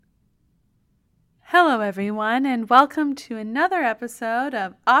Hello, everyone, and welcome to another episode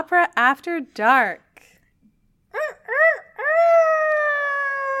of Opera After Dark.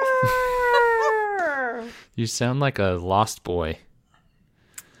 You sound like a lost boy.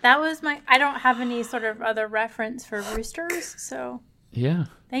 That was I don't have any sort of other reference for roosters, so. Yeah.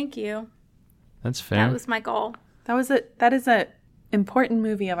 Thank you. That's fair. That was my goal. That is a important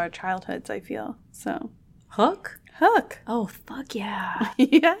movie of our childhoods, I feel, so. Hook? Hook. Oh, fuck yeah.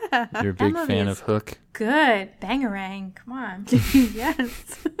 Yeah. You're a big fan of Hook? Good. Bangarang. Come on.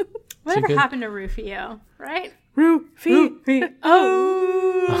 Yes. Whatever happened to Rufio, right? Rufio.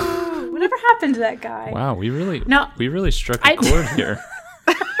 Oh. Whatever happened to that guy? Wow, we really struck a chord here.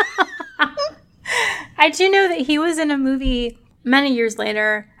 I do know that he was in a movie many years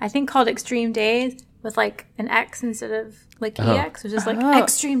later, I think called Extreme Days, with like an X instead of like EX, which is like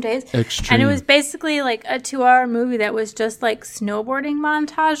Extreme Days. Extreme. And it was basically like a 2-hour movie that was just like snowboarding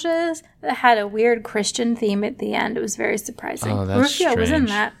montages that had a weird Christian theme at the end. It was very surprising. Oh, that's Rufio was in strange.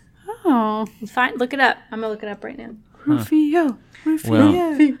 that. Oh. Fine, look it up. I'm gonna look it up right now. Rufio.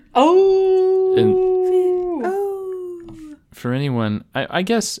 Well, Oh. For anyone, I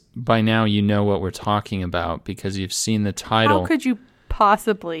guess by now you know what we're talking about because you've seen the title. How could you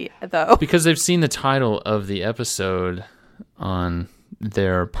possibly, though? Because they've seen the title of the episode on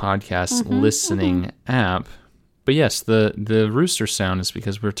their podcast listening app. But yes, the rooster sound is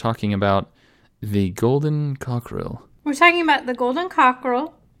because we're talking about the Golden Cockerel. We're talking about The Golden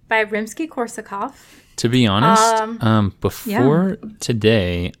Cockerel by Rimsky-Korsakov. To be honest, before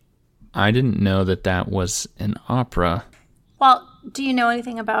today, I didn't know that was an opera. Well, do you know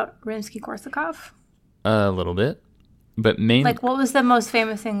anything about Rimsky-Korsakov? A little bit. But mainly, like, what was the most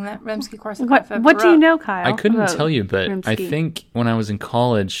famous thing that Rimsky-Korsakov ever What do you wrote? know, Kyle? I couldn't about tell you, but Rimsky? I think when I was in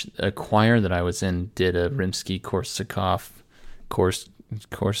college, a choir that I was in did a Rimsky-Korsakov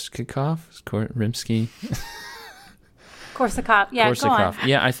Rimsky? Korsakov. Yeah, Korsakov. go on.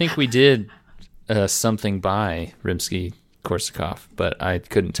 Yeah, I think we did something by Rimsky-Korsakov, but I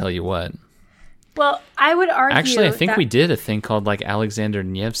couldn't tell you what. Well, I would argue Actually, I think that we did a thing called like Alexander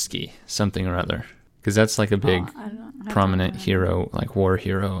Nevsky, something or other. Because that's like a big prominent hero, like war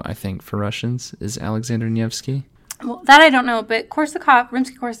hero, I think, for Russians, is Alexander Nevsky. Well, that I don't know, but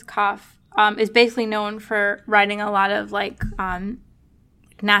Rimsky-Korsakov is basically known for writing a lot of like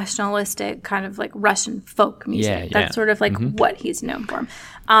nationalistic kind of like Russian folk music. Yeah. That's sort of like what he's known for.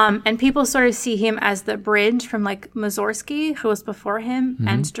 And people sort of see him as the bridge from like Mussorgsky, who was before him,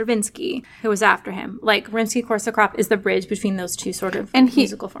 and Stravinsky, who was after him. Like Rimsky-Korsakov is the bridge between those two sort of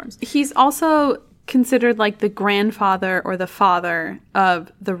musical forms. He's also considered like the grandfather or the father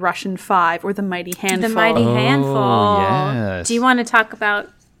of the Russian Five or the Mighty Handful. The Mighty Handful. Yes. Do you want to talk about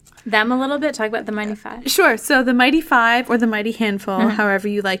them a little bit? Talk about the Mighty Five? Sure. So the Mighty Five or the Mighty Handful, however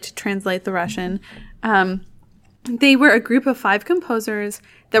you like to translate the Russian, they were a group of 5 composers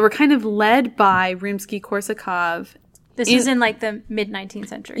that were kind of led by Rimsky-Korsakov. This is in like the mid-19th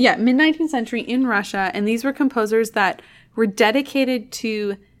century. Yeah, mid-19th century in Russia. And these were composers that were dedicated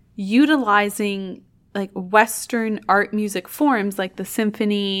to utilizing like Western art music forms like the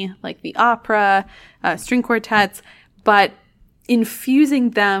symphony, like the opera, string quartets, but infusing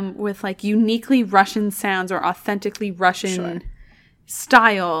them with like uniquely Russian sounds or authentically Russian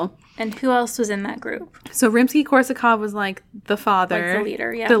style. And who else was in that group? So Rimsky-Korsakov was like the father. Like the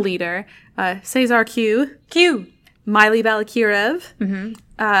leader, yeah. The leader. Cesar Q. Miley Balakirev.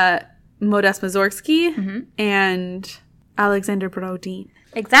 Modest Mussorgsky. And Alexander Borodin.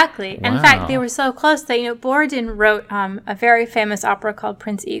 Exactly. Wow. In fact, they were so close that, Borodin wrote a very famous opera called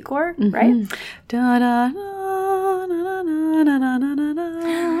Prince Igor, right? Da da da da da da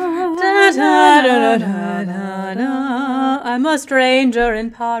da da. I'm a stranger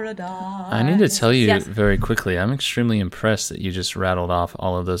in paradise. I need to tell you very quickly, I'm extremely impressed that you just rattled off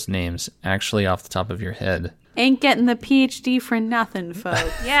all of those names, actually off the top of your head. Ain't getting the PhD for nothing,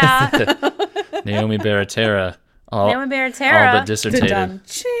 folks. Yeah. Naomi Baratera. All but dissertated.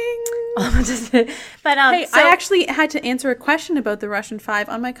 Ching. But Hey, I actually had to answer a question about the Russian Five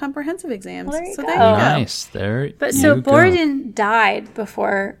on my comprehensive exams. Well, there you so go. there you go. Nice. So Borodin died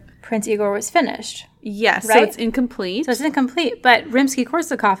before Prince Igor was finished. Yes, right? so it's incomplete. So it's incomplete, but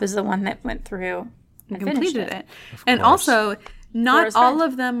Rimsky-Korsakov is the one that went through and completed finished it. And also, not his all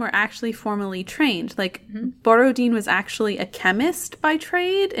friend. of them were actually formally trained. Like, Borodin was actually a chemist by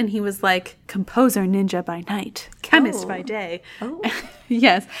trade, and he was like composer ninja by night, chemist by day. Oh.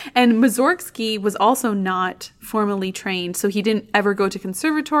 Yes. And Mussorgsky was also not formally trained, so he didn't ever go to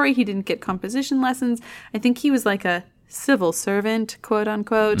conservatory. He didn't get composition lessons. I think he was like a civil servant, quote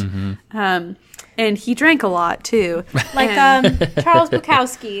unquote. And he drank a lot too. Like Charles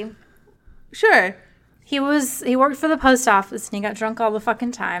Bukowski Sure. He worked for the post office and he got drunk all the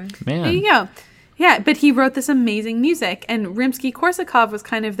fucking time. Man. There you go. Yeah, but he wrote this amazing music, and Rimsky-Korsakov was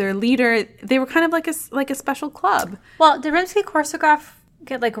kind of their leader. They were kind of like a special club. Well, did Rimsky-Korsakov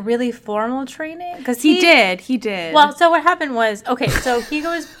get like really formal training? Because He did. Well, so what happened was, okay, so he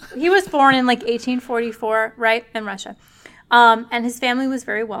was born in like 1844, right, in Russia. And his family was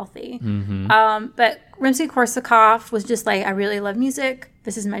very wealthy. But Rimsky-Korsakov was just like, I really love music.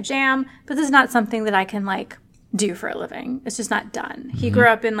 This is my jam. But this is not something that I can like do for a living. It's just not done. He grew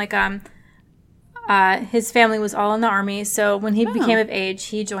up in like his family was all in the army. So when he became of age,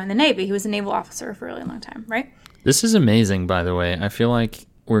 he joined the Navy. He was a naval officer for a really long time, right? This is amazing, by the way. I feel like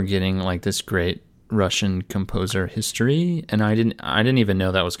we're getting like this great Russian composer history, and I didn't even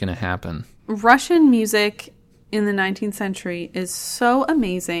know that was going to happen. Russian music in the 19th century is so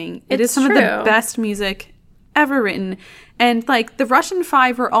amazing. It is some of the best music ever written. And like the Russian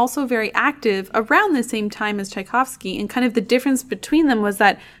Five were also very active around the same time as Tchaikovsky. And kind of the difference between them was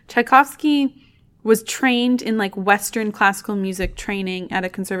that Tchaikovsky was trained in like Western classical music training at a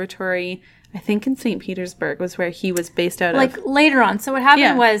conservatory, I think in St. Petersburg was where he was based out of. Like later on. So what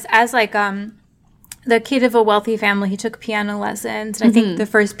happened was, as like the kid of a wealthy family, he took piano lessons. And I think the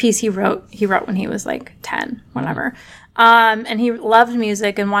first piece he wrote when he was like 10, whatever. And he loved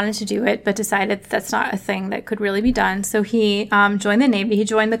music and wanted to do it, but decided that's not a thing that could really be done. So he joined the Navy. He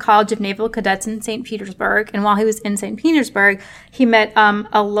joined the College of Naval Cadets in St. Petersburg. And while he was in St. Petersburg, he met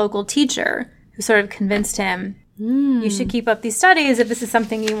a local teacher who sort of convinced him, you should keep up these studies. If this is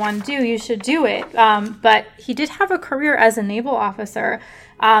something you want to do, you should do it. But he did have a career as a naval officer.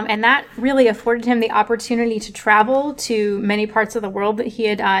 And that really afforded him the opportunity to travel to many parts of the world that he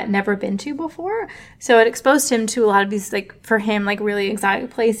had never been to before. So it exposed him to a lot of these, like, for him, like, really exotic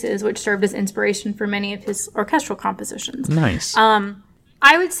places, which served as inspiration for many of his orchestral compositions. Nice.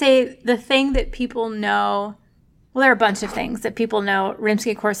 I would say the thing that people know, well, there are a bunch of things that people know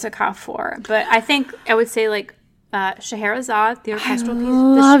Rimsky-Korsakov for. But I think I would say, like, Scheherazade, the orchestral piece.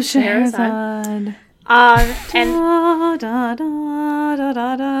 Love Scheherazade. And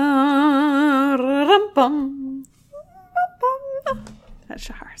that's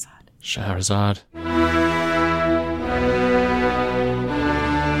Scheherazade. Scheherazade.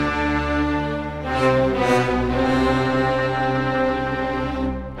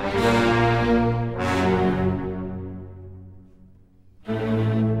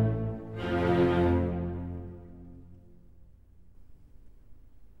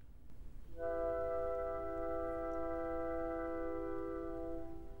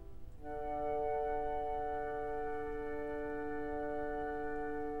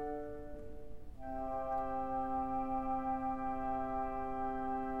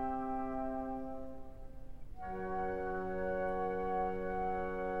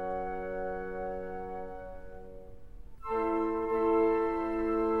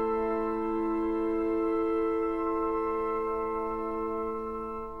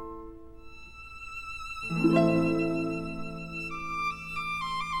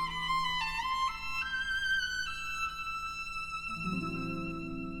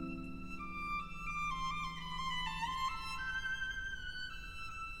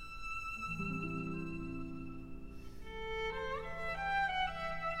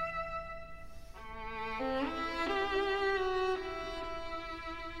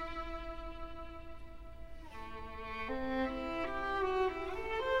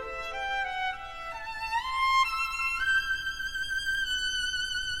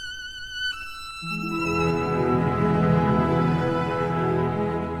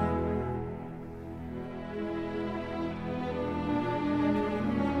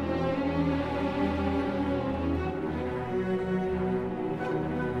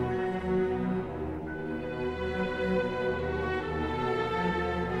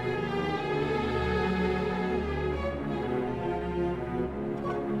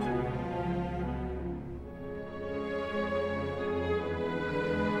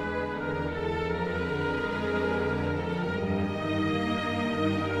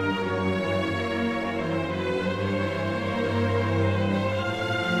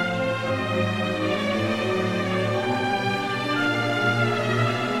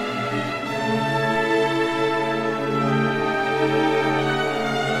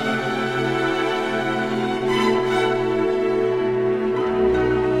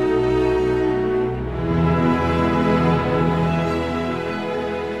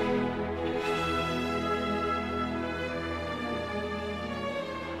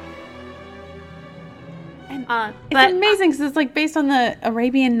 It's amazing because it's like based on the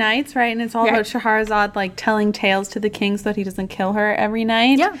Arabian Nights, right? And it's all about Scheherazade like telling tales to the king so that he doesn't kill her every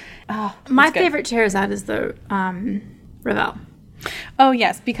night. Yeah. Oh, my favorite Scheherazade is the Ravel. Oh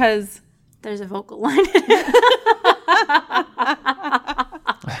yes, because there's a vocal line in it.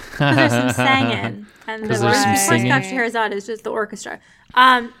 There's some singing, and the Korsakov Scheherazade is just the orchestra.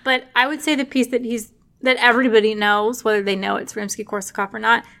 But I would say the piece that everybody knows, whether they know it's Rimsky-Korsakov or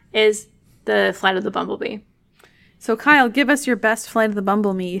not, is the Flight of the Bumblebee. So Kyle, give us your best Flight of the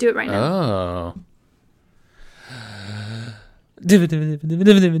Bumblebee. Do it right now. Oh. That's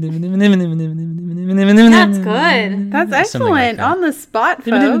good. That's excellent. Like on the spot,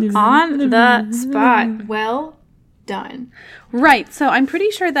 folks. On the spot. Well done. Right. So I'm pretty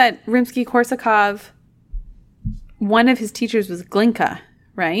sure that Rimsky-Korsakov, one of his teachers was Glinka,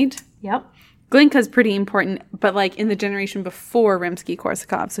 right? Yep. Glinka's pretty important, but like in the generation before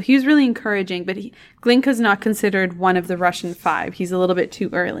Rimsky-Korsakov. So he was really encouraging, but Glinka's not considered one of the Russian five. He's a little bit too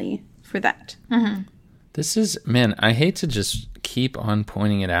early for that. Mm-hmm. This is, man, I hate to just keep on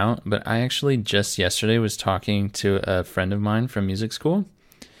pointing it out, but I actually just yesterday was talking to a friend of mine from music school.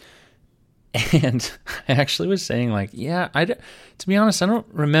 And I actually was saying like, yeah, to be honest, I don't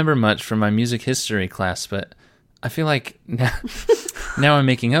remember much from my music history class, but I feel like now I'm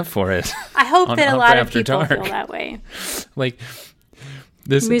making up for it. I hope that a lot of people feel that way. Like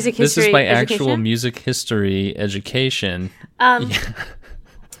this is my actual music history education.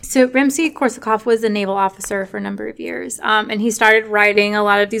 So Rimsky-Korsakov was a naval officer for a number of years, and he started writing a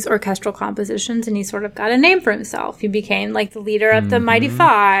lot of these orchestral compositions, and he sort of got a name for himself. He became like the leader of the Mighty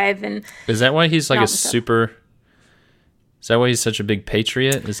Five. And is that why he's like a super? Is that why he's such a big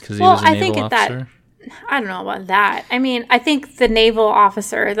patriot? Is because he was a naval officer? I don't know about that. I mean, I think the naval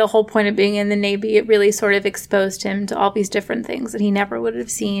officer, the whole point of being in the Navy, it really sort of exposed him to all these different things that he never would have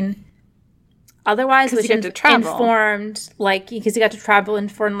seen otherwise, which informed, like, because he got to travel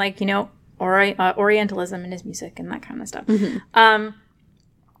and informed, like, you know, Orientalism in his music and that kind of stuff. Mm-hmm.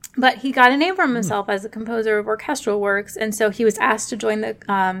 But he got a name for himself as a composer of orchestral works, and so he was asked to join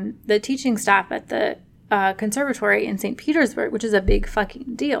the teaching staff at the conservatory in St. Petersburg, which is a big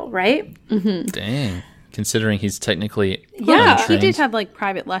fucking deal, right? Mm-hmm. Dang. Considering he's technically he did have like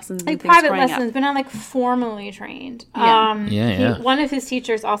private lessons, like private lessons, but not like formally trained. One of his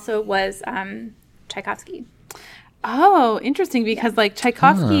teachers also was Tchaikovsky. Oh, interesting, because like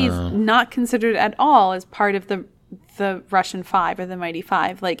Tchaikovsky is not considered at all as part of the Russian Five or the Mighty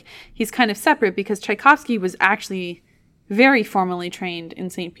Five. Like he's kind of separate because Tchaikovsky was actually very formally trained in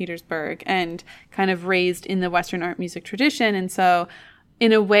St. Petersburg and kind of raised in the Western art music tradition, and so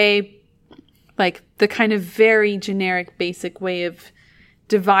in a way, like the kind of very generic basic way of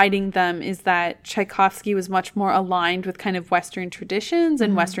dividing them is that Tchaikovsky was much more aligned with kind of Western traditions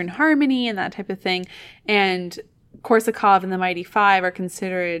and Western harmony and that type of thing. And Korsakov and the Mighty Five are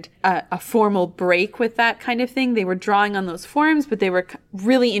considered a formal break with that kind of thing. They were drawing on those forms, but they were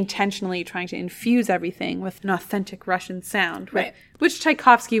really intentionally trying to infuse everything with an authentic Russian sound, right? Which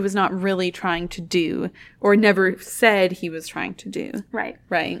Tchaikovsky was not really trying to do or never said he was trying to do. Right.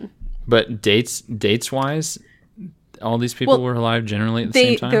 Right. But dates wise, all these people were alive generally at the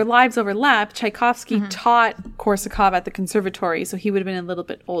same time? Their lives overlapped. Tchaikovsky taught Korsakov at the conservatory, so he would have been a little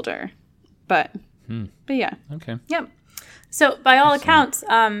bit older. But yeah. Okay. Yep. So by all accounts,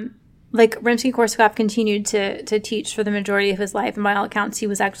 like Rimsky-Korsakov continued to teach for the majority of his life, and by all accounts, he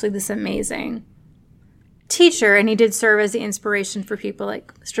was actually this amazing teacher, and he did serve as the inspiration for people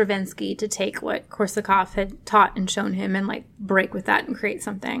like Stravinsky to take what Korsakov had taught and shown him and like break with that and create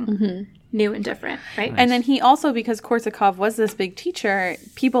something new and different, right? Nice. And then he also, because Korsakov was this big teacher,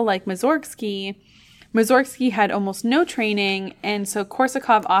 people like Mussorgsky had almost no training, and so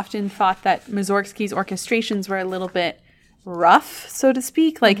Korsakov often thought that Mussorgsky's orchestrations were a little bit rough, so to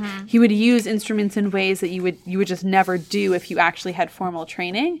speak. Like he would use instruments in ways that you would just never do if you actually had formal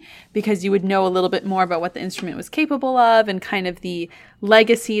training, because you would know a little bit more about what the instrument was capable of and kind of the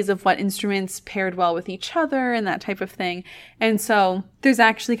legacies of what instruments paired well with each other and that type of thing. And so there's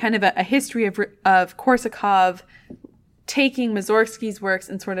actually kind of a history of Korsakov taking Mussorgsky's works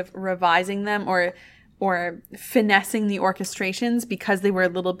and sort of revising them or finessing the orchestrations because they were a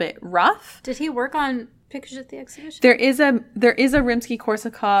little bit rough. Did he work on Pictures at the Exhibition? There is a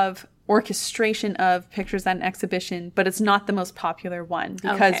Rimsky-Korsakov orchestration of Pictures at an Exhibition, but it's not the most popular one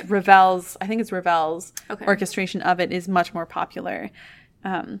because Ravel's orchestration of it is much more popular.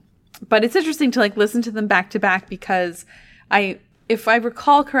 But it's interesting to like listen to them back to back because if I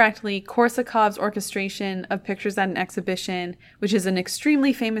recall correctly, Korsakov's orchestration of Pictures at an Exhibition, which is an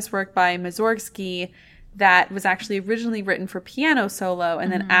extremely famous work by Mussorgsky that was actually originally written for piano solo,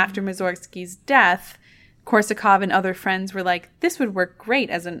 and then after Mussorgsky's death, Korsakov and other friends were like, this would work great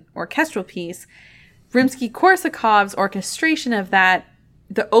as an orchestral piece. Rimsky-Korsakov's orchestration of that,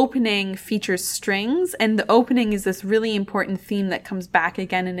 the opening features strings, and the opening is this really important theme that comes back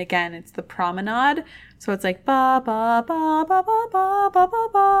again and again. It's the promenade. So it's like ba ba ba ba ba ba ba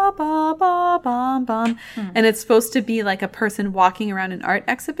ba ba ba ba bum bum. And it's supposed to be like a person walking around an art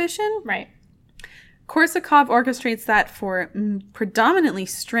exhibition. Right. Korsakov orchestrates that for predominantly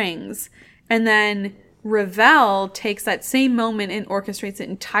strings, and then Ravel takes that same moment and orchestrates it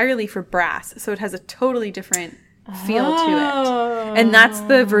entirely for brass. So it has a totally different feel to it. And that's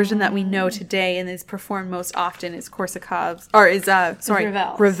the version that we know today and is performed most often is Korsakov's, or is,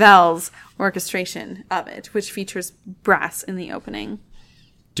 Ravel's orchestration of it, which features brass in the opening.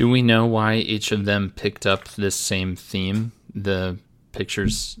 Do we know why each of them picked up this same theme, the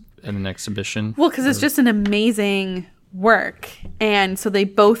pictures at an exhibition? Well, because it's just an amazing work. And so they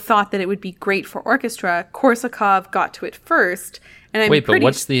both thought that it would be great for orchestra. Korsakov got to it first. And but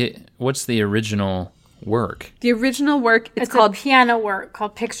what's the original work? The original work, it's called a piano work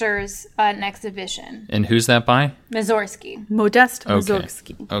called Pictures at an Exhibition. And who's that by? Mussorgsky. Modest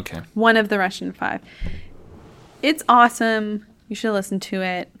Mussorgsky. Okay. One of the Russian 5. It's awesome. You should listen to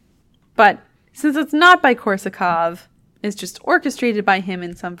it. But since it's not by Korsakov, it's just orchestrated by him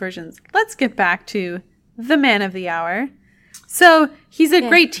in some versions. Let's get back to the man of the hour. So he's a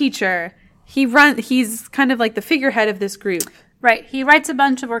great teacher. He's kind of like the figurehead of this group. Right. He writes a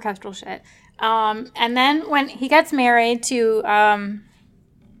bunch of orchestral shit. And then when he gets married to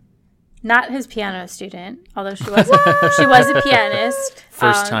not his piano student, although she was a pianist.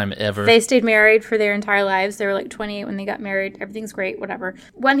 First time ever. They stayed married for their entire lives. They were like 28 when they got married. Everything's great, whatever.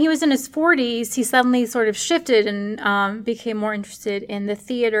 When he was in his 40s, he suddenly sort of shifted and became more interested in the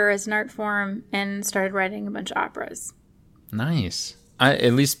theater as an art form and started writing a bunch of operas. Nice.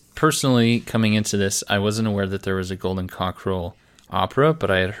 At least personally, coming into this, I wasn't aware that there was a Golden Cockerel opera, but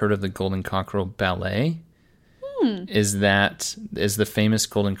I had heard of the Golden Cockerel ballet. Is the famous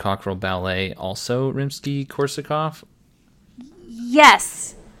Golden Cockerel ballet also Rimsky-Korsakov?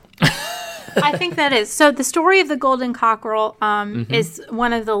 Yes. I think that is. So the story of the Golden Cockerel is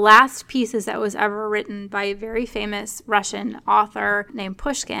one of the last pieces that was ever written by a very famous Russian author named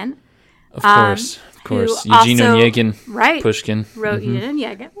Pushkin. Of course. Eugene Onegin. Right. Pushkin. Wrote Eugene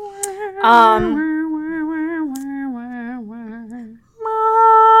Onegin.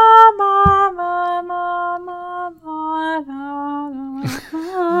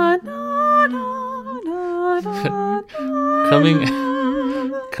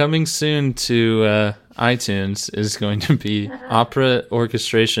 Coming soon to iTunes is going to be opera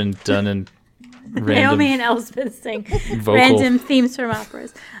orchestration done in random. Naomi and Elspeth sing vocal. Random themes from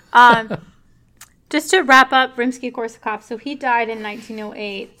operas. Just to wrap up Rimsky-Korsakov, so he died in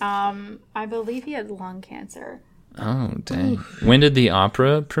 1908. I believe he had lung cancer. Oh, dang. When did the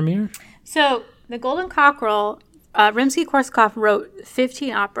opera premiere? So the Golden Cockerel, Rimsky-Korsakov wrote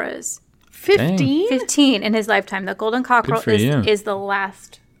 15 operas. 15? 15 in his lifetime. The Golden Cockerel you. is the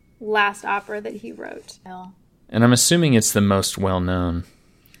last opera that he wrote. And I'm assuming it's the most well-known.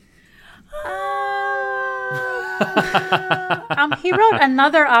 He wrote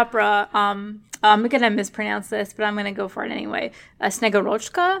another opera. I'm going to mispronounce this, but I'm going to go for it anyway.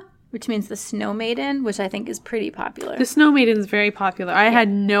 Snegorochka, which means the Snow Maiden, which I think is pretty popular. The Snow Maiden is very popular. I had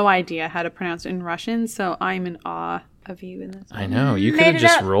no idea how to pronounce it in Russian, so I'm in awe of you in this. I know. You could have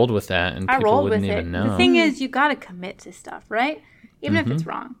just rolled with that and people wouldn't even know. The thing is, you got to commit to stuff, right? Even if it's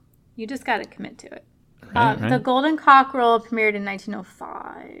wrong. You just got to commit to it. Right. The Golden Cockerel premiered in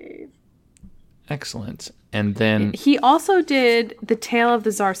 1905. Excellent. And then he also did The Tale of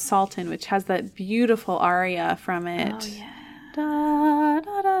the Tsar Sultan, which has that beautiful aria from it. Oh, yeah. Da,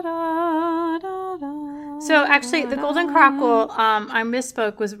 da, da, da, da, da, So actually, the Golden Cockerel, I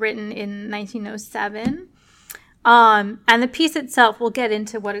misspoke, was written in 1907. And the piece itself, we'll get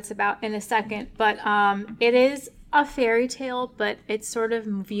into what it's about in a second, but it is a fairy tale, but it's sort of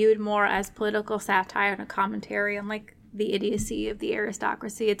viewed more as political satire and a commentary on like the idiocy of the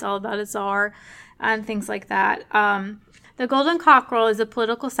aristocracy. It's all about a czar and things like that. The Golden Cockerel is a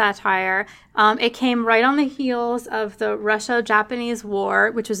political satire. It came right on the heels of the Russia-Japanese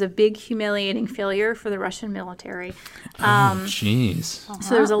War, which was a big, humiliating failure for the Russian military. jeez. So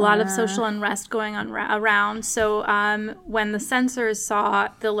there was a lot of social unrest going on around. So when the censors saw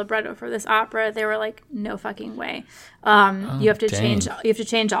the libretto for this opera, they were like, "No fucking way! You have to change. You have to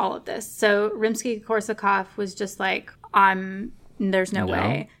change all of this." So Rimsky-Korsakov was just like, "There's no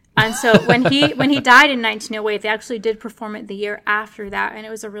way." And so when he died in 1908, they actually did perform it the year after that, and it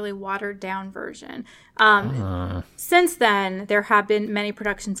was a really watered down version. Since then, there have been many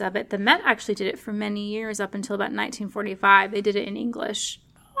productions of it. The Met actually did it for many years up until about 1945. They did it in English.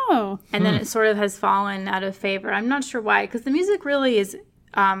 Oh. And then it sort of has fallen out of favor. I'm not sure why, because the music really is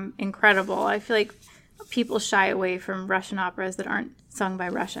incredible. I feel like people shy away from Russian operas that aren't sung by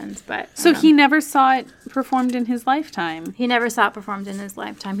Russians. But So he never saw it performed in his lifetime? He never saw it performed in his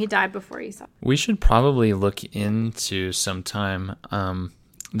lifetime. He died before he saw it. We should probably look into sometime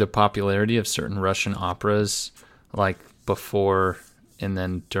the popularity of certain Russian operas, like before and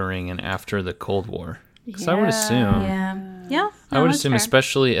then during and after the Cold War. Because I would assume... Yeah. I would assume,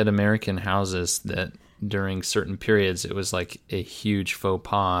 especially at American houses, that during certain periods it was like a huge faux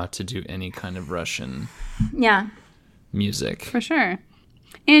pas to do any kind of Russian music. For sure.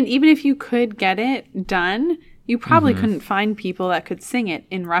 And even if you could get it done, you probably couldn't find people that could sing it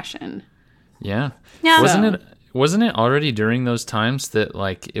in Russian. Yeah. Wasn't it already during those times that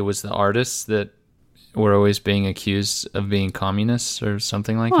like it was the artists that were always being accused of being communists or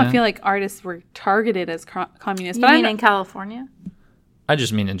something like that? I feel like artists were targeted as communists. You mean in California? I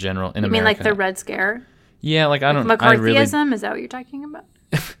just mean in general in America. You mean like the Red Scare? Yeah, like I don't... McCarthyism? Is that what you're talking about?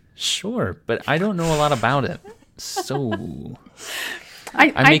 Sure, but I don't know a lot about it. So...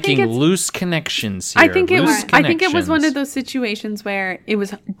 I'm making loose connections here. I think it was one of those situations where it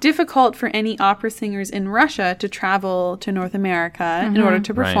was difficult for any opera singers in Russia to travel to North America in order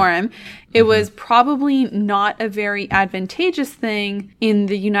to perform. Right. It was probably not a very advantageous thing in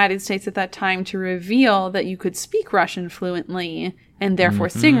the United States at that time to reveal that you could speak Russian fluently and therefore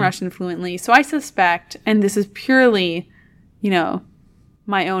sing Russian fluently. So I suspect, and this is purely,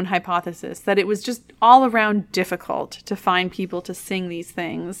 my own hypothesis, that it was just all around difficult to find people to sing these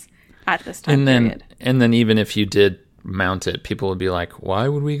things at this time period. And then even if you did mount it, people would be like, why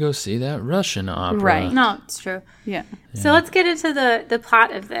would we go see that Russian opera? Right. No, it's true. Yeah. So let's get into the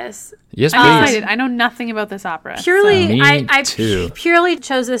plot of this. Yes, please. I'm excited. I know nothing about this opera. Purely, I too. Purely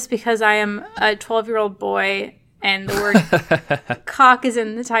chose this because I am a 12-year-old boy and the word cock is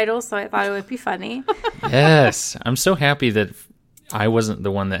in the title, so I thought it would be funny. Yes. I'm so happy that I wasn't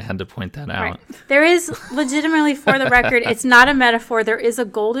the one that had to point that out. Right. There is legitimately, for the record, it's not a metaphor. There is a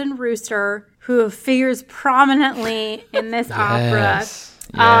golden rooster who figures prominently in this opera. Yes.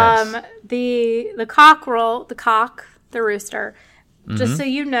 The cockerel, the rooster, just so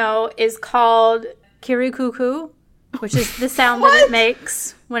you know, is called kirikuku, which is the sound that it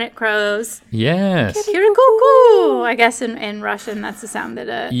makes when it crows. Yes. Kirikuku. I guess in Russian, that's the sound that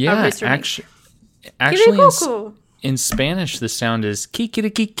a rooster makes. Actually, in Spanish, the sound is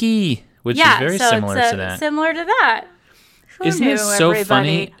kikirikiki, which is very similar to that. Similar to that. Isn't it so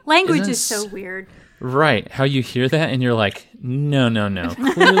funny? Language is so weird. Right. How you hear that and you're like, no.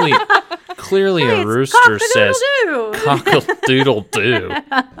 Clearly a rooster says cockle-doodle-doo.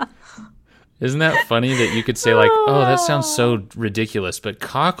 Isn't that funny that you could say like, oh, that sounds so ridiculous, but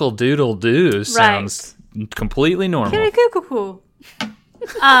cockle-doodle-doo sounds completely normal. Kirikuku.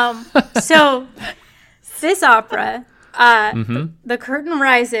 So... This opera, the curtain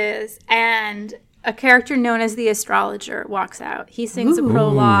rises and a character known as the astrologer walks out. He sings a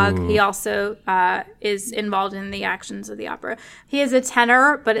prologue. He also is involved in the actions of the opera. He is a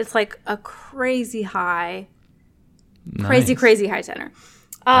tenor, but it's like a crazy high tenor.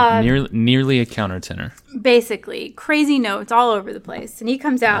 Nearly a countertenor. Basically, crazy notes all over the place. And he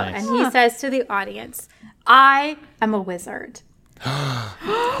comes out and he says to the audience, I am a wizard.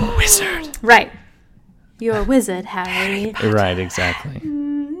 A wizard. Right. You're a wizard, Harry. Right, exactly.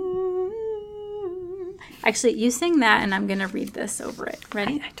 Actually, you sing that, and I'm going to read this over it.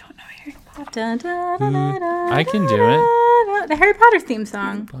 Ready? I don't know Harry Potter. I can do it. The Harry Potter theme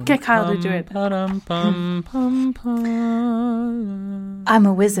song. Get Kyle to do it. I'm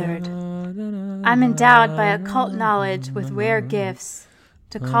a wizard. I'm endowed by occult knowledge with rare gifts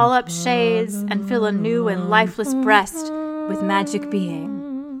to call up shades and fill a new and lifeless breast with magic being.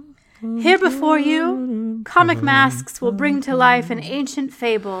 Here before you, comic masks will bring to life an ancient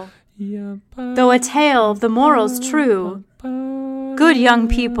fable, though a tale of the morals true. Good young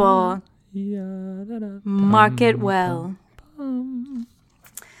people, mark it well.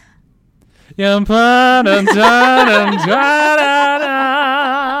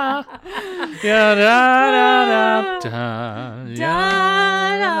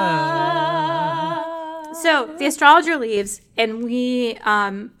 So the astrologer leaves, and we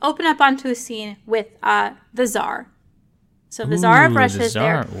open up onto a scene with the Czar. So the Czar of Russia is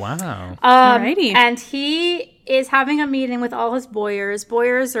there. Wow. Alrighty. And he is having a meeting with all his boyars.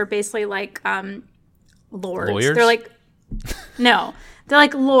 Boyars are basically like lords. Lawyers? They're like, no. They're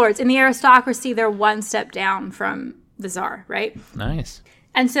like lords. In the aristocracy, they're one step down from the Tsar, right? Nice.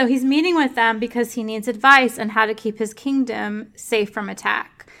 And so he's meeting with them because he needs advice on how to keep his kingdom safe from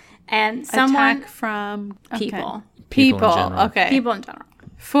attack. And Attack from people. People in general. Okay. People in general.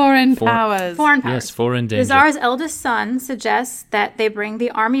 Foreign powers. Foreign powers. Yes, foreign danger. The Tsar's eldest son suggests that they bring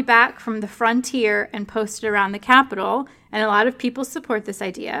the army back from the frontier and post it around the capital. And a lot of people support this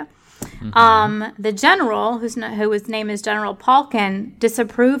idea. The general, whose name is General Palkin,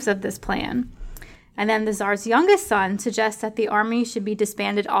 disapproves of this plan. And then the Tsar's youngest son suggests that the army should be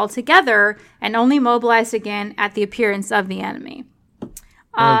disbanded altogether and only mobilized again at the appearance of the enemy.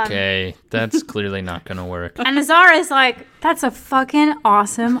 Okay, that's clearly not going to work. And the Tsar is like, that's a fucking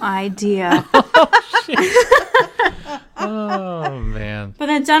awesome idea. Oh, man. But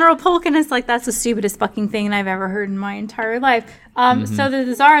then General Polkin is like, that's the stupidest fucking thing I've ever heard in my entire life. So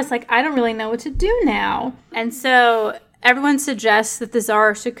the Tsar is like, I don't really know what to do now. And so everyone suggests that the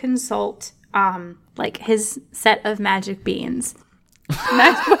Tsar should consult like his set of magic beans.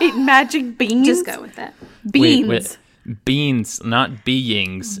 Wait, magic beans? Just go with it. Beans. Wait. Beans, not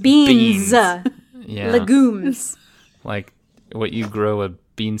beings. Beans. Yeah. Legumes. Like what you grow a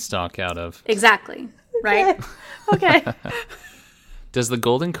beanstalk out of. Exactly. Right? Okay. Does the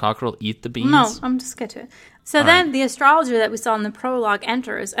golden cockerel eat the beans? No, I'm just get to it. So then the astrologer that we saw in the prologue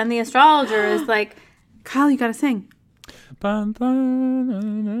enters, and the astrologer is like, Kyle, you gotta sing. so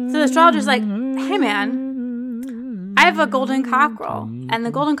the astrologer's like, hey man, I have a golden cockerel, and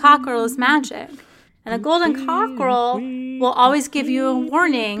the golden cockerel is magic. And the golden cockerel will always give you a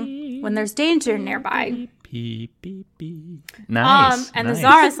warning when there's danger nearby. Beep, beep, beep. Nice. And nice. the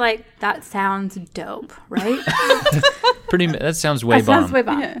Tsar is like, that sounds dope, right? That sounds way That bomb. sounds way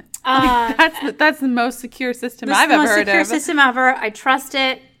bomb. Yeah. That's the most secure system This is I've the ever most heard secure of. system ever. I trust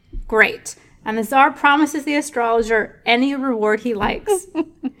it. Great. And the Tsar promises the astrologer any reward he likes.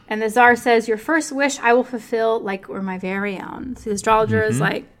 And the Tsar says, your first wish I will fulfill like we're my very own. So the astrologer is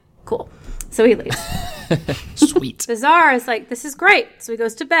like, cool. So he leaves. Sweet. The Tsar is like, this is great. So he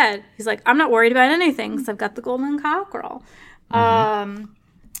goes to bed. He's like, I'm not worried about anything because I've got the golden cockerel.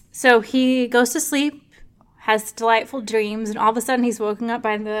 So he goes to sleep, has delightful dreams, and all of a sudden he's woken up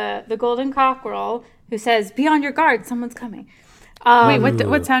by the golden cockerel who says, be on your guard, someone's coming. Wait,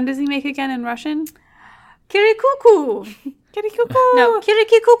 what sound does he make again in Russian? Kirikuku. Kirikuku. No,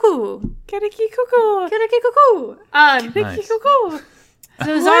 kirikikuku. Kirikuku. Kirikikuku. Nice. Kirikuku.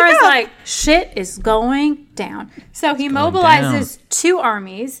 So Tsar is like, shit is going down. So he mobilizes two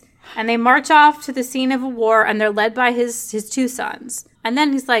armies, and they march off to the scene of a war, and they're led by his two sons. And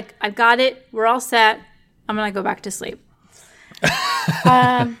then he's like, I've got it. We're all set. I'm going to go back to sleep.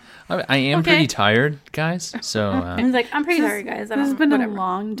 I am pretty tired, guys. So And he's like, I'm pretty tired, guys. This has been a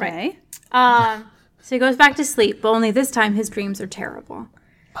long day. So he goes back to sleep, but only this time his dreams are terrible.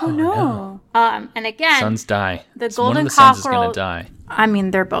 Oh, no. And again, sons die. The So one golden of the sons is cockerel. going to die. I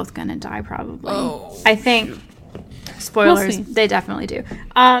mean, they're both going to die probably. I think, spoilers, We'll see. they definitely do.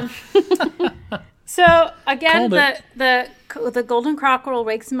 So again, Called the golden cockerel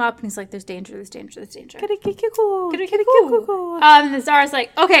wakes him up and he's like, there's danger, there's danger, there's danger. Kirikuku. And the Tsar's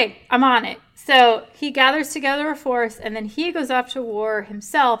like, okay, I'm on it. So he gathers together a force and then he goes off to war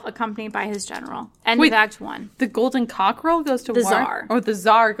himself, accompanied by his general. End of Act 1. The golden cockerel goes to war? Tsar. Or the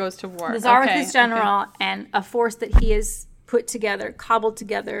Tsar goes to war. The Tsar Okay, with his general and a force that he has put together, cobbled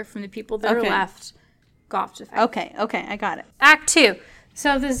together from the people that are left, go off to fight. Okay, I got it. Act 2.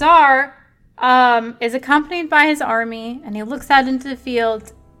 So the Tsar is accompanied by his army, and he looks out into the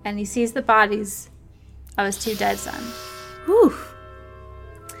field, and he sees the bodies of his two dead sons. Whew.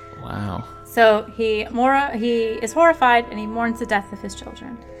 Wow. So he is horrified, and he mourns the death of his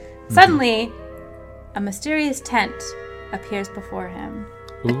children. Suddenly, a mysterious tent appears before him.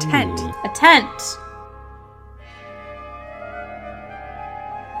 A tent. A tent.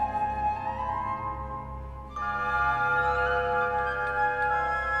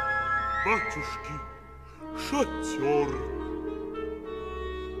 Батюшки, шатер.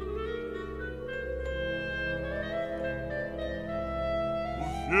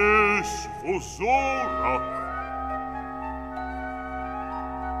 Весь в узорах.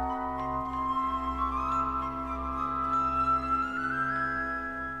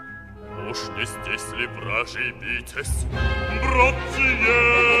 Уж не здесь ли вражий битесь, братцы,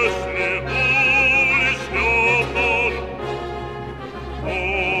 если уличен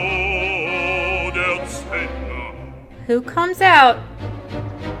Who comes out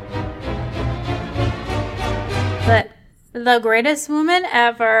but the greatest woman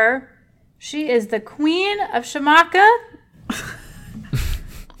ever. She is the Queen of Shamaka.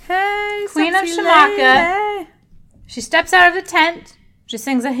 Hey, Queen of sexy Shamaka. lady. She steps out of the tent. She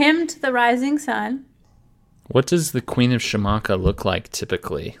sings a hymn to the rising sun. What does the Queen of Shamaka look like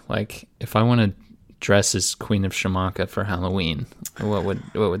typically? Like, if I want to dress as Queen of Shamaka for Halloween, what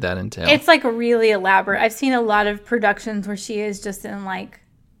would that entail? It's like really elaborate. I've seen a lot of productions where she is just in like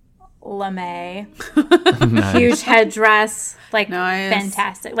lame, Nice. huge headdress, like Nice.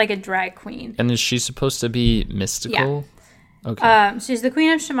 fantastic, like a drag queen. And is she supposed to be mystical? Okay. She's the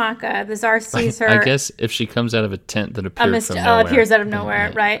Queen of Shamaka. The Tsar sees her. I guess if she comes out of a tent that appears from nowhere. Appears out of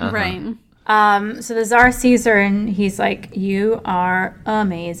nowhere, right? Right. So the Tsar sees her and he's like, "You are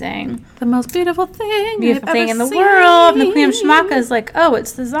amazing, The most beautiful thing beautiful I've thing ever in the seen. world." And the Queen of Shamaka is like, "Oh,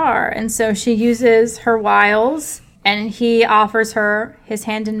 it's the Tsar," and so she uses her wiles, and he offers her his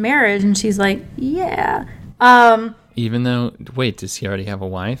hand in marriage, and she's like, "Yeah." Even though, wait, does he already have a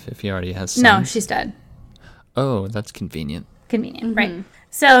wife? If he already has sons? No, she's dead. Oh, that's convenient. Convenient, right?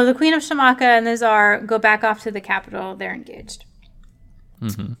 So the Queen of Shamaka and the Tsar go back off to the capital. They're engaged.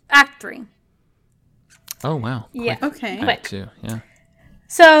 Act 3. Oh, wow. Yeah. Okay. Quick. Too, yeah.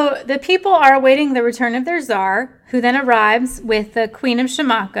 So the people are awaiting the return of their Tsar, who then arrives with the Queen of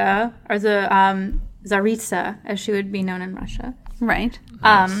Shamaka, or the Tsaritsa, as she would be known in Russia. Right.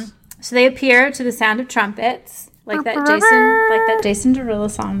 So they appear to the sound of trumpets, like that Jason Derulo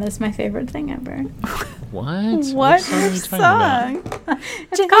song. That's my favorite thing ever. What? What song are you talking about?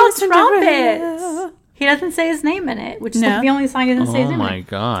 It's called Trumpets. He doesn't say his name in it, which is the only song he doesn't say his Oh name my in.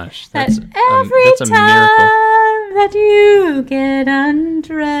 gosh. That That's every that's a miracle. time that you get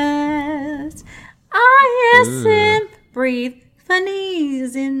undressed, I hear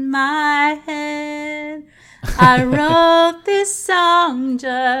symphonies in my head. I wrote this song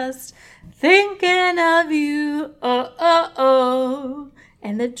just thinking of you, oh, oh, oh.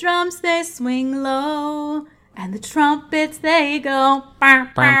 And the drums, they swing low, and the trumpets, they go. I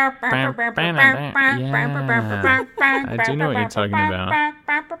do know what you're talking about.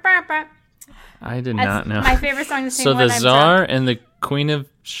 I did not know. My favorite song to sing So when the I'm Tsar drunk. and the Queen of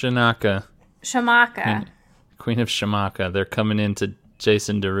Shamaka, Shamaka. Queen of Shamaka, they're coming into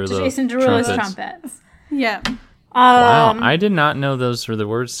Jason Derulo. Jason Derulo's trumpets. trumpets. Yeah. Wow, I did not know those were the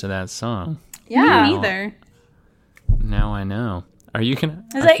words to that song. Yeah. Me neither. Now I know. Are you gonna?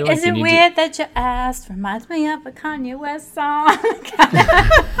 It's I like, feel is you it need weird that you asked? Reminds me of a Kanye West song.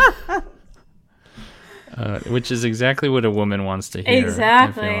 which is exactly what a woman wants to hear.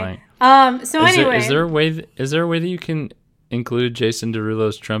 Exactly. I feel like. So Is anyway, there a way? Is there a way that you can include Jason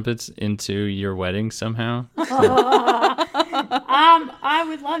Derulo's trumpets into your wedding somehow? I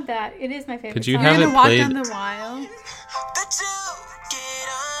would love that. It is my favorite. Could you song. have You're it gonna walk played? down the wild.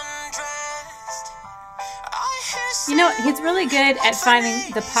 You know, he's really good at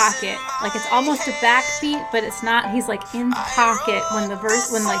finding the pocket. Like it's almost a backbeat, but it's not. He's like in the pocket when the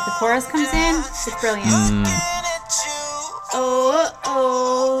chorus comes in. It's brilliant. Oh,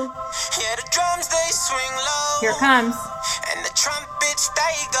 oh. Yeah, the drums they swing low. Here it comes. And the trumpets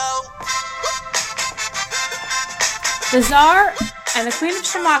they go. The Tsar and the Queen of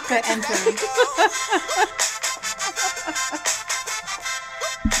Shamaka enter. Yeah,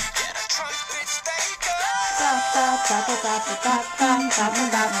 the trumpets they go.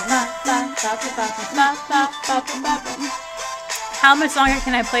 How much longer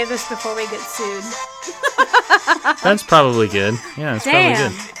can I play this before we get sued? That's probably good. Yeah, it's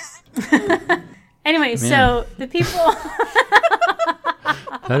Damn. probably good. Anyway, so the people.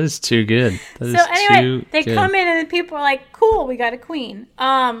 That is too good. That is So anyway, too they good. come in and the people are like, "Cool, we got a queen."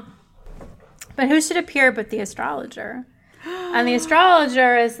 But who should appear but the astrologer? And the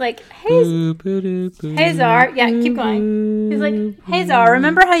astrologer is like, "Hey, Czar, yeah, keep going." He's like, "Hey, Czar,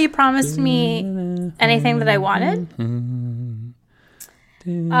 remember how you promised me anything that I wanted?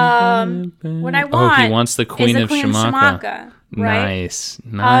 What I want he wants the Queen is the of Queen Shamaka. right?"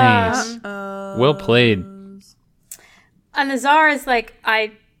 Nice. Well played. And the Tsar is like,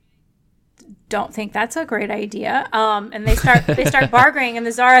 "I don't think that's a great idea." And they start bargaining, and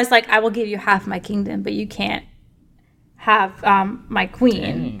the Tsar is like, "I will give you half my kingdom, but you can't have my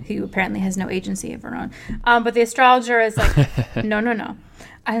queen, who apparently has no agency of her own." But the astrologer is like, no.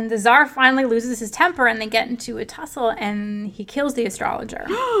 And the Tsar finally loses his temper, and they get into a tussle, and he kills the astrologer.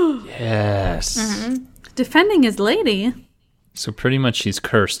 Yes. Defending his lady. So pretty much he's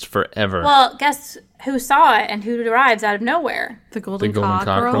cursed forever. Well, guess who saw it and who arrives out of nowhere? The Golden Golden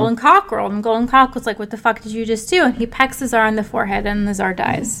Cockerel. Golden Cockerel. And Golden Cockerel's like, "What the fuck did you just do?" And he pecks the Tsar on the forehead, and the Tsar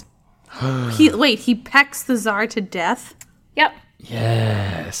dies. He pecks the Tsar to death? Yep.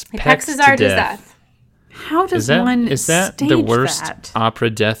 Yes. He pecks the Tsar to death. How does Is that stage the worst that? opera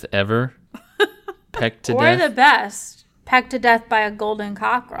death ever? Pecked to Or death? the best, pecked to death by a golden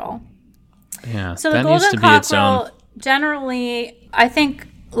cockerel. Yeah. So that the needs golden to be its own cockerel generally, I think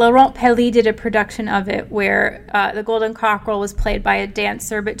Laurent Pelly did a production of it where the Golden Cockerel was played by a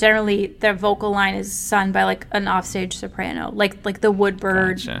dancer, but generally their vocal line is sung by like an offstage soprano, like the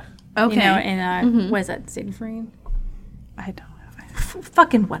Woodbird. Gotcha. Okay. You know, in what is that, Siegfried? I don't know.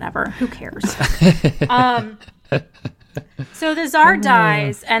 Fucking whatever. Who cares? So the Czar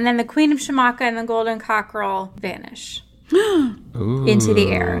dies, and then the Queen of Shimaka and the Golden Cockerel vanish into the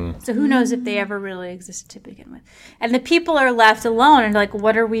air. So who knows if they ever really existed to begin with. And the people are left alone and like,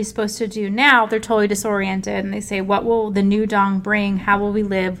 what are we supposed to do now? They're totally disoriented, and they say, what will the new dawn bring? How will we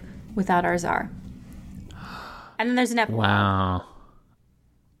live without our Czar? And then there's an epilogue. Wow.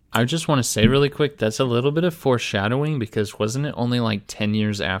 I just want to say really quick, that's a little bit of foreshadowing, because wasn't it only like 10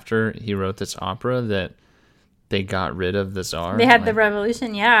 years after he wrote this opera that they got rid of the Czar? They had the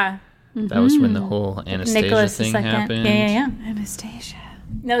revolution, yeah. That was when the whole Anastasia Nicholas thing II. happened. Yeah. Anastasia.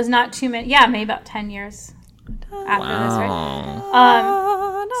 That was not too many. Yeah, maybe about 10 years after this,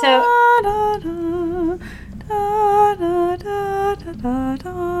 right?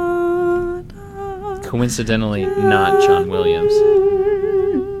 Coincidentally, not John Williams.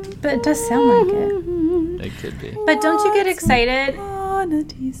 But it does sound like it. It could be. But don't you get excited?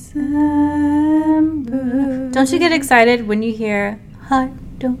 Don't you get excited when you hear "Heart,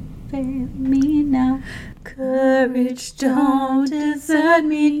 don't fail me now. Courage, don't desert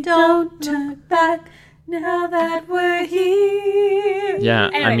me. Don't turn back now that we're here." Yeah,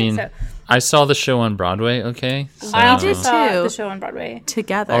 Anyway, I mean, so- I saw the show on Broadway, okay? So, I just saw too. the show on Broadway.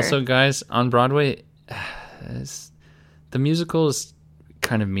 Together. Also, guys, on Broadway, the musical is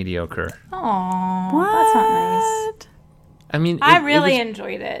kind of mediocre. Aww, that's not nice. I mean, I it really was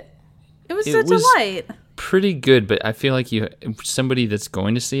enjoyed it. It was it such was- a light. pretty good, but I feel like somebody that's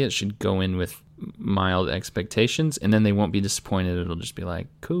going to see it should go in with mild expectations, and then they won't be disappointed. It'll just be like,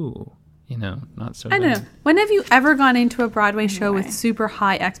 cool, not so I bad. don't know. When have you ever gone into a Broadway show with super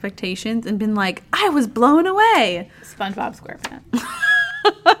high expectations and been like, I was blown away? SpongeBob SquarePants.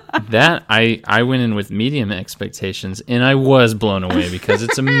 That I went in with medium expectations, and I was blown away because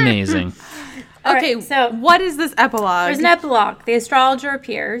it's amazing. All Okay, right, so what is this epilogue? there's an epilogue. The astrologer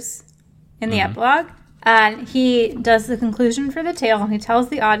appears in the epilogue, and he does the conclusion for the tale, and he tells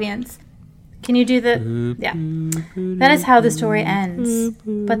the audience, can you do the... Yeah. That is how the story ends.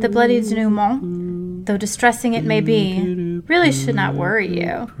 But the bloody denouement, though distressing it may be, really should not worry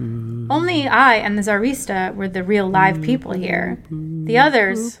you. Only I and the Tsarista were the real live people here. The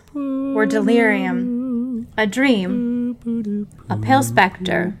others were delirium, a dream, a pale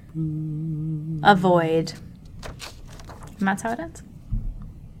specter, a void. And that's how it ends.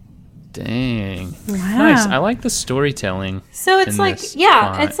 Dang. Wow. Nice. I like the storytelling. So it's in like, this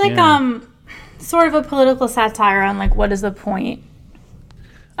yeah, plot. it's like Yeah. sort of a political satire on like what is the point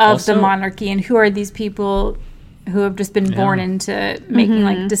of Also- the monarchy and who are these people who have just been born into making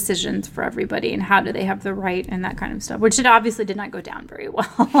like decisions for everybody, and how do they have the right and that kind of stuff, which it obviously did not go down very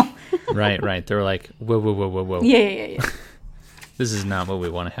well. Right. They were like, whoa. Yeah. This is not what we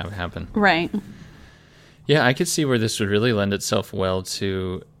want to have happen. Right. Yeah, I could see where this would really lend itself well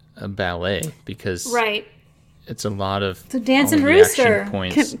to a ballet, because Right. it's a lot of So Dancing reaction Rooster.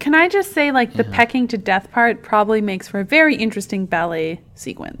 points. Can I just say, like, the pecking to death part probably makes for a very interesting ballet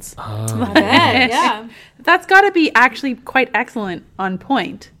sequence. I bet, yeah. That's got to be actually quite excellent on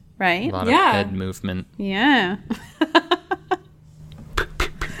point, right? A lot Yeah. of head movement. Yeah.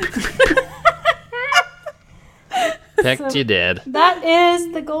 Pecked you dead. That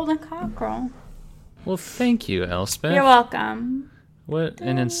is the Golden Cockerel. Well, thank you, Elspeth. You're welcome. What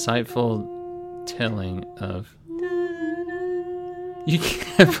an insightful telling of... You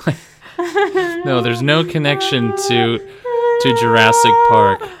can't play... No, there's no connection to Jurassic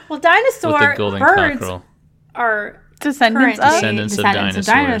Park Well, dinosaur with the Golden birds Cockerel. are Descendants currently of? Descendants of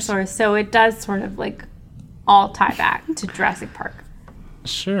dinosaurs, so it does sort of like all tie back to Jurassic Park.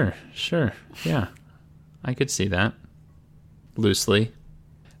 Sure. Yeah, I could see that. Loosely.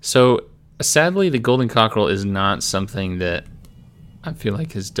 So, sadly, the Golden Cockerel is not something that I feel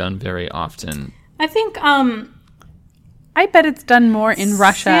like is done very often. I think I bet it's done more in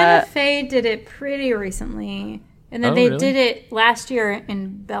Russia. Santa Fe did it pretty recently, and then Oh, they really? did it last year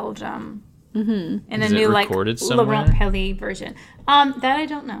in Belgium. In Is a it new recorded somewhere? Laurent Pelly version. That I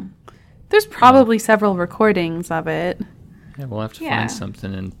don't know. There's probably several recordings of it. Yeah, we'll have to Yeah. find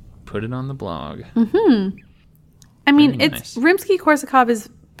something and put it on the blog. I mean, Very it's nice. Rimsky-Korsakov is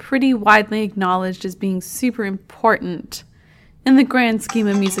pretty widely acknowledged as being super important in the grand scheme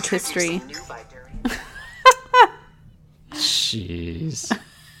of music history. Jeez.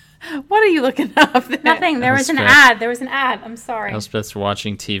 What are you looking up there? Nothing. There was an Elspeth. ad. I'm sorry. Elspeth's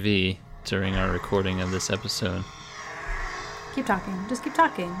watching TV during our recording of this episode. Keep talking. Just keep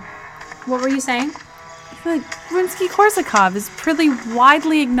talking. What were you saying? I feel like Rimsky-Korsakov is pretty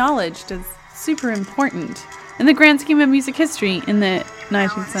widely acknowledged as super important in the grand scheme of music history in the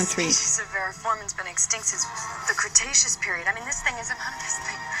 19th century. Species of Variformin's been extinct since the Cretaceous period. I mean, this thing isn't none of this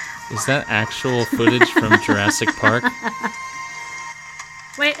thing. Is that actual footage from Jurassic Park?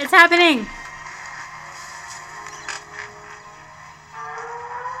 Wait, it's happening.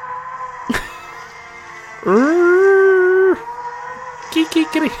 Kiki,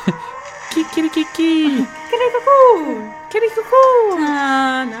 kitty. Kiki, kiki. Kitty cuckoo. Kitty cuckoo.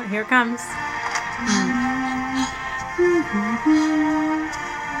 No, here it comes.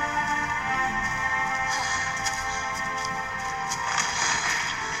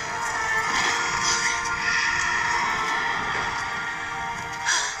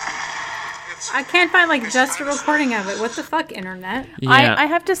 I can't find like just a recording of it. What the fuck, internet? Yeah. I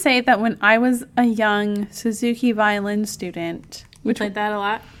have to say that when I was a young Suzuki violin student, We played that a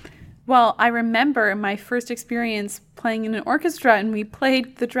lot. well, I remember my first experience playing in an orchestra, and we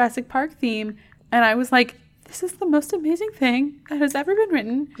played the Jurassic Park theme, and I was like, this is the most amazing thing that has ever been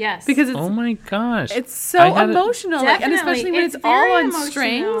written. Yes. Because it's Oh my gosh. it's so I had a- emotional, like, and Definitely. especially when It's it's all very on emotional.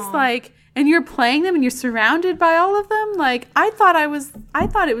 strings, like, and you're playing them and you're surrounded by all of them. Like, I thought it was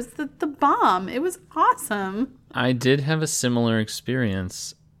the bomb. It was awesome. I did have a similar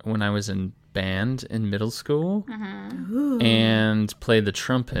experience when I was in band in middle school and played the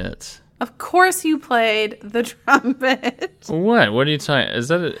trumpet. Of course, you played the trumpet. What? What are you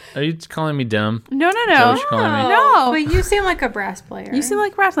talking? Are you calling me dumb? No, Is that what you're calling me? No. But you seem like a brass player. You seem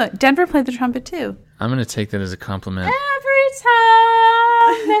like Rafa. Denver played the trumpet too. I'm gonna take that as a compliment. Every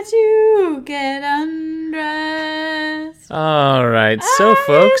time that you get undressed, All right, so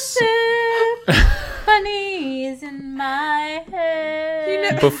folks, Symphonies in my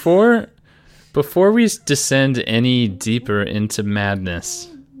head. before we descend any deeper into madness,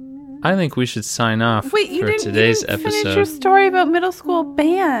 I think we should sign off Wait, you for didn't today's finish your episode. story about middle school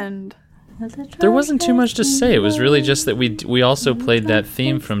band. There wasn't too much to say. It was really just that we also played that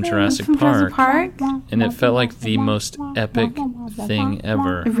theme from Jurassic Park, and it felt like the most epic thing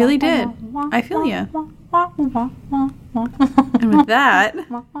ever. It really did. I feel you. And with that,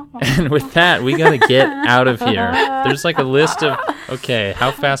 And with that, we gotta get out of here. There's like a list of, okay,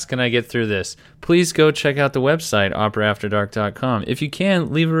 how fast can I get through this? Please go check out the website, operaafterdark.com. If you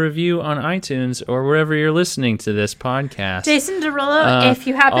can, leave a review on iTunes or wherever you're listening to this podcast. Jason Derulo, if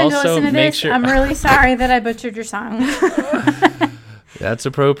you happen to also listen to make this, sure- I'm really sorry that I butchered your song. That's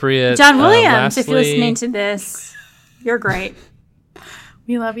appropriate. John Williams, if you're lastly- listening to this, you're great.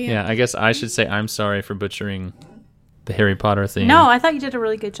 we love you. Yeah, I guess I should say I'm sorry for butchering the Harry Potter theme. No, I thought you did a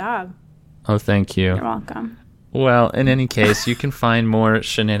really good job. Oh, thank you. You're welcome. Well, in any case, you can find more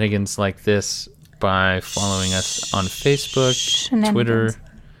shenanigans like this by following us on Facebook, Twitter,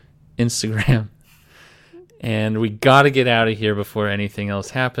 Instagram. And we got to get out of here before anything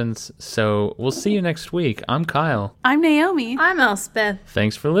else happens. So we'll see you next week. I'm Kyle. I'm Naomi. I'm Elspeth.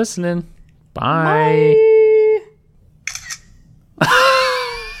 Thanks for listening. Bye.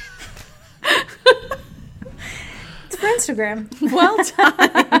 It's for Instagram. Well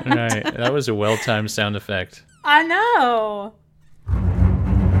done. All right. That was a well-timed sound effect. I know.